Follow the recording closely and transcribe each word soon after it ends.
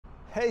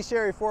Hey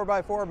Sherry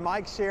 4x4,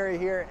 Mike Sherry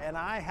here, and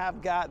I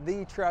have got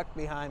the truck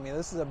behind me.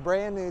 This is a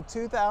brand new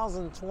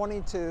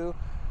 2022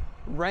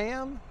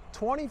 Ram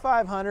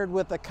 2500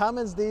 with the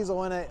Cummins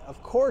diesel in it.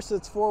 Of course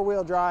it's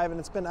four-wheel drive, and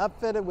it's been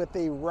upfitted with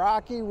the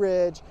Rocky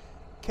Ridge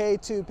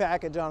K2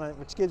 package on it,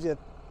 which gives you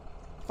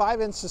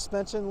 5-inch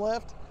suspension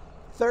lift,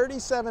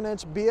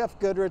 37-inch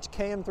BFGoodrich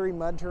KM3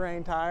 mud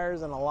terrain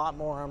tires, and a lot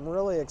more. I'm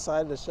really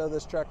excited to show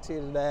this truck to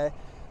you today.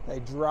 They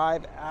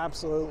drive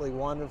absolutely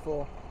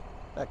wonderful.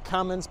 That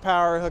Cummins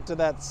power hooked to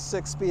that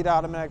 6-speed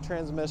automatic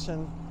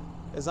transmission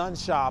is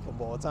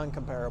unshoppable. It's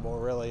uncomparable,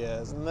 it really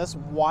is. And this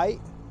white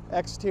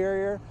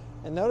exterior,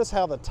 and notice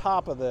how the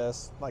top of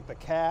this, like the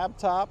cab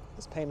top,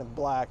 is painted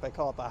black. They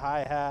call it the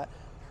hi-hat.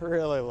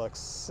 Really looks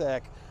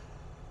sick.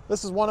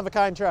 This is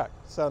one-of-a-kind truck,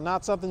 so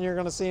not something you're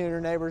gonna see in your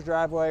neighbor's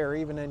driveway or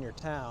even in your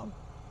town.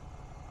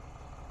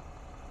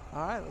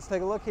 All right, let's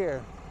take a look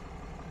here.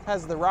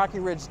 Has the Rocky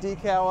Ridge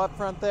decal up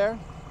front there.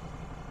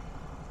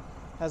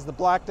 Has the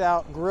blacked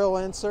out grille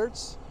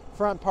inserts,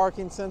 front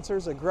parking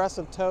sensors,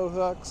 aggressive tow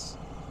hooks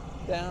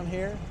down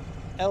here,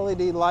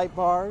 LED light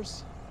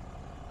bars.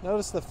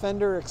 Notice the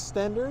fender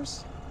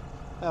extenders.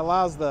 That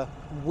allows the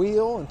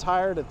wheel and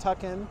tire to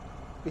tuck in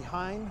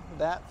behind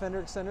that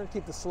fender extender to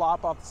keep the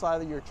slop off the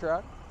side of your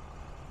truck.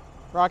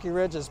 Rocky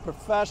Ridge has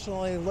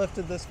professionally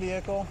lifted this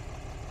vehicle.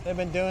 They've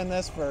been doing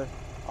this for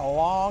a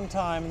long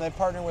time, and they've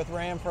partnered with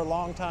Ram for a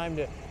long time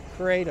to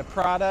create a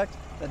product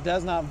that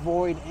does not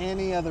void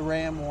any of the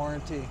Ram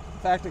warranty. In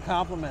fact, it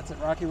complements it.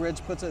 Rocky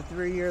Ridge puts a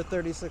 3-year,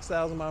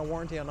 36,000-mile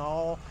warranty on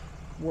all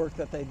work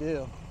that they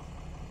do.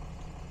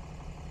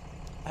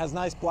 Has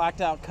nice blacked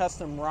out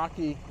custom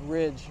Rocky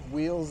Ridge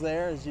wheels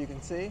there, as you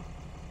can see.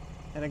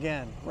 And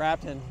again,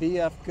 wrapped in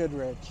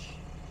BFGoodrich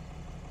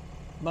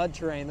mud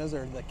terrain. Those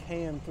are the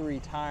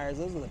KM3 tires.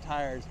 Those are the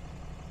tires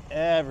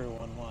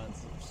everyone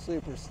wants. They're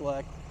super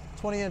slick.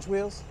 20-inch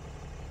wheels.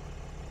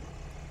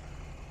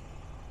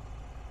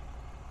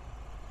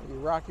 Your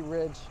Rocky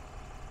Ridge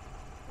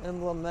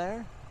emblem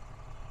there.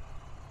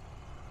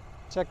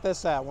 Check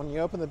this out. When you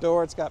open the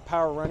door, it's got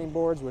power running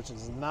boards, which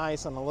is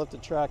nice on a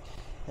lifted truck.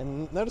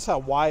 And notice how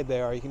wide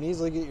they are. You can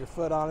easily get your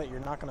foot on it. You're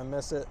not going to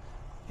miss it.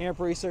 Amp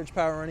Research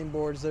power running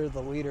boards, they're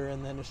the leader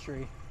in the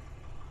industry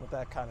with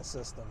that kind of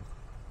system.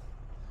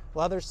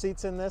 Leather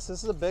seats in this.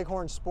 This is a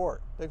Bighorn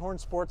Sport. Bighorn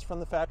Sports from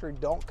the factory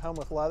don't come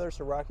with leather,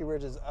 so Rocky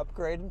Ridge has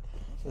upgraded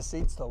the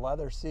seats to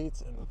leather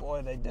seats, and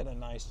boy, they did a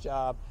nice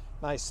job.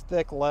 Nice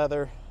thick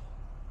leather.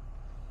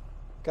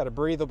 Got a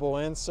breathable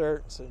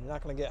insert, so you're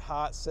not going to get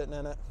hot sitting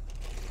in it.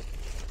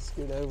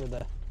 Scoot over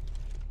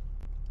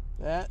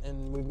that,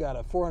 and we've got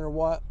a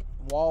 400-watt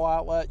wall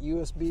outlet,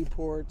 USB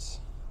ports.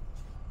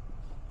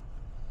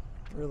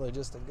 Really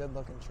just a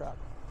good-looking truck.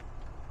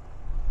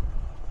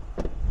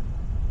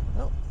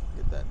 Oh,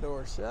 get that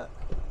door shut.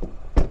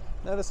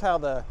 Notice how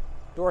the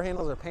door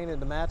handles are painted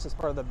to match as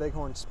part of the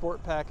Bighorn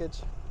Sport package.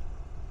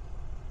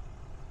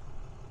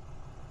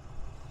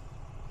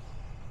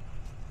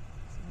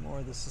 More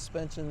of the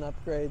suspension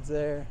upgrades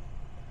there.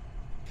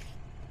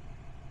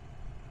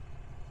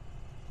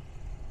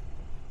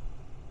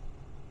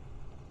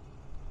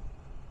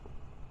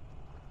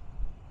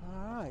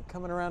 All right,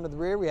 coming around to the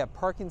rear, we have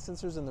parking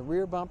sensors in the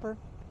rear bumper.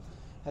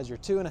 Has your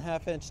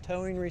 2.5-inch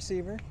towing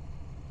receiver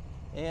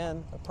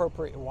and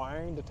appropriate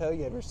wiring to tow.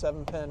 You have your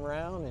 7-pin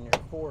round and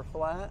your 4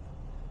 flat.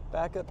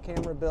 Backup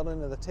camera built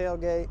into the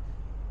tailgate.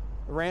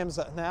 The Rams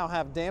now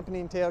have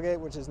dampening tailgate,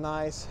 which is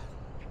nice.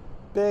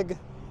 Big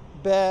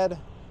bed.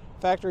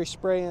 Factory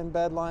spray-in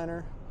bed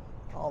liner.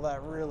 All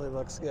that really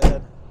looks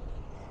good.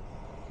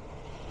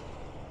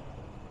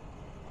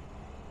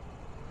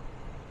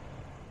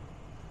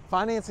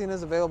 Financing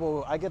is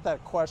available. I get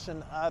that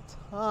question a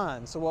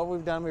ton. So what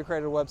we've done, we've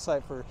created a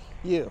website for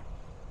you.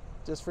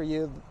 Just for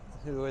you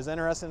who is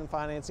interested in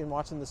financing,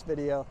 watching this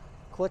video.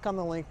 Click on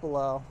the link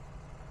below,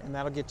 and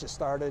that'll get you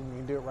started, and you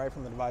can do it right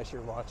from the device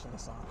you're watching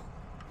this on.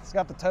 It's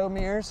got the tow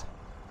mirrors.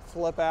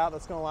 Flip out.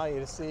 That's going to allow you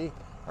to see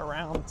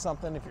around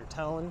something if you're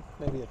towing,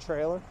 maybe a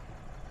trailer.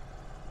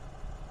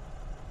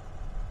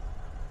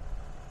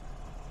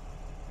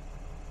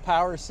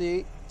 Power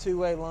seat,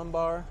 2-way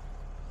lumbar.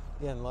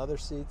 Again, leather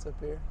seats up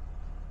here.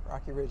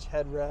 Rocky Ridge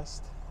headrest.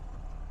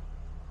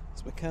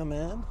 As we come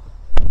in,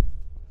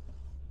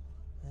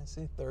 I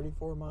see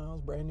 34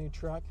 miles, brand new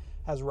truck.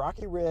 Has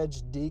Rocky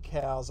Ridge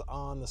decals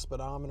on the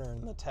speedometer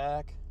and the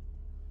tach.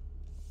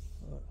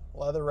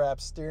 Leather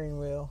wrapped steering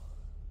wheel.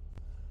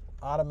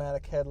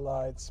 Automatic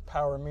headlights,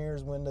 power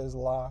mirrors, windows,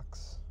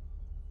 locks,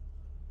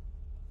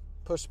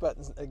 push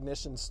button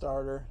ignition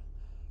starter,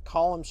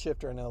 column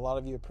shifter. I know a lot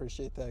of you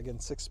appreciate that. Again,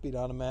 6-speed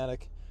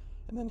automatic.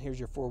 And then here's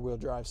your 4-wheel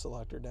drive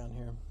selector down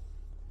here.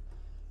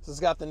 This has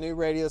got the new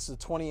radio. This is a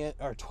 20-inch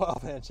or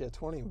 12-inch. Yeah,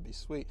 20 would be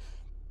sweet.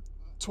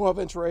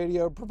 12-inch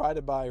radio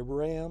provided by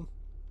Ram.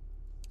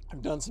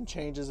 I've done some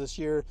changes this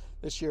year.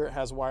 This year it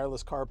has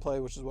wireless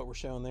CarPlay, which is what we're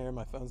showing there.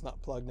 My phone's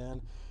not plugged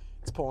in.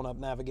 It's pulling up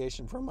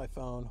navigation from my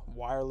phone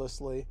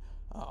wirelessly,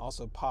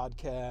 also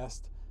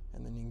podcast,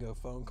 and then you can go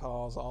phone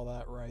calls, all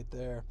that right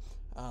there.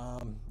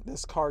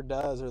 This car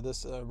does, or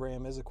this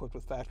Ram is equipped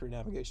with factory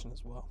navigation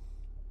as well.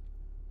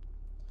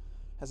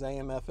 Has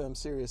AM, FM,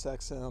 Sirius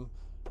XM.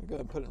 I'll go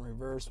ahead and put it in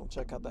reverse. We'll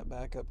check out that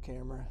backup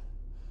camera.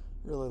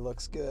 Really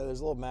looks good.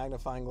 There's a little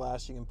magnifying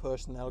glass you can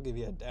push, and that'll give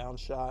you a down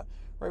shot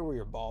right where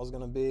your ball is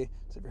going to be.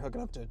 So if you're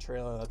hooking up to a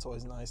trailer, that's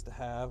always nice to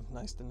have,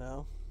 nice to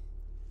know.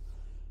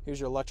 Here's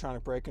your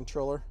electronic brake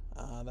controller.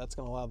 That's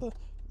going to allow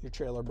your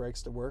trailer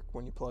brakes to work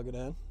when you plug it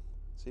in,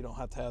 so you don't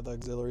have to have the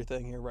auxiliary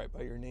thing here right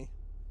by your knee.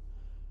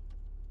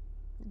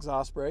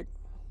 Exhaust brake,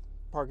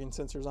 parking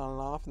sensors on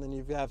and off, and then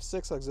you have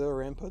 6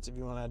 auxiliary inputs if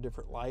you want to add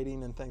different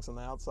lighting and things on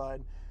the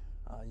outside.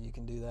 You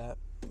can do that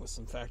with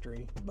some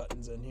factory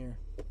buttons in here.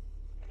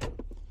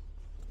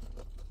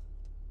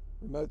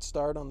 Remote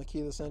start on the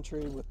keyless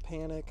entry with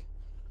panic,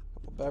 a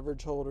couple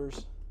beverage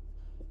holders,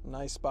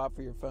 nice spot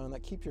for your phone.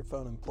 That keeps your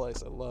phone in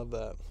place. I love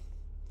that.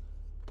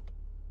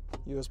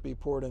 USB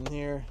port in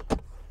here. And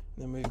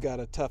then we've got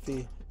a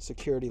Tuffy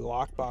security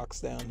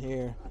lockbox down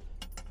here.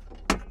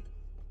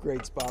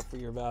 Great spot for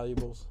your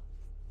valuables.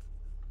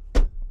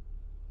 Look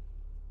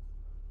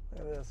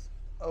at this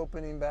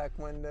opening back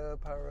window,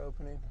 power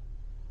opening.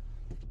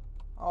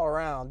 All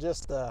around,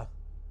 just a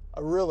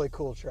really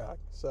cool truck.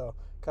 So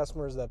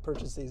customers that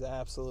purchase these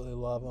absolutely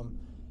love them,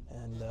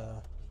 and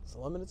it's a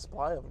limited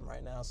supply of them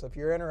right now. So if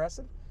you're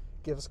interested,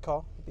 give us a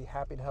call. We'd be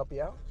happy to help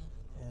you out,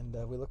 and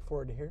we look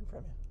forward to hearing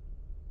from you.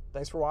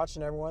 Thanks for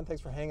watching, everyone.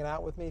 Thanks for hanging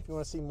out with me. If you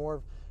want to see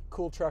more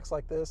cool trucks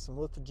like this, some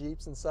lifted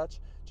Jeeps and such,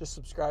 just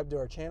subscribe to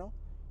our channel.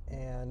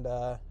 And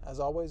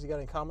as always, you got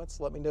any comments,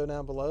 let me know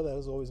down below.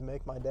 Those always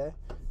make my day.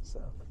 So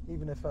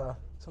even if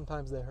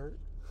sometimes they hurt.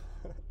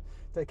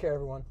 Take care,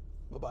 everyone.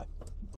 Bye-bye.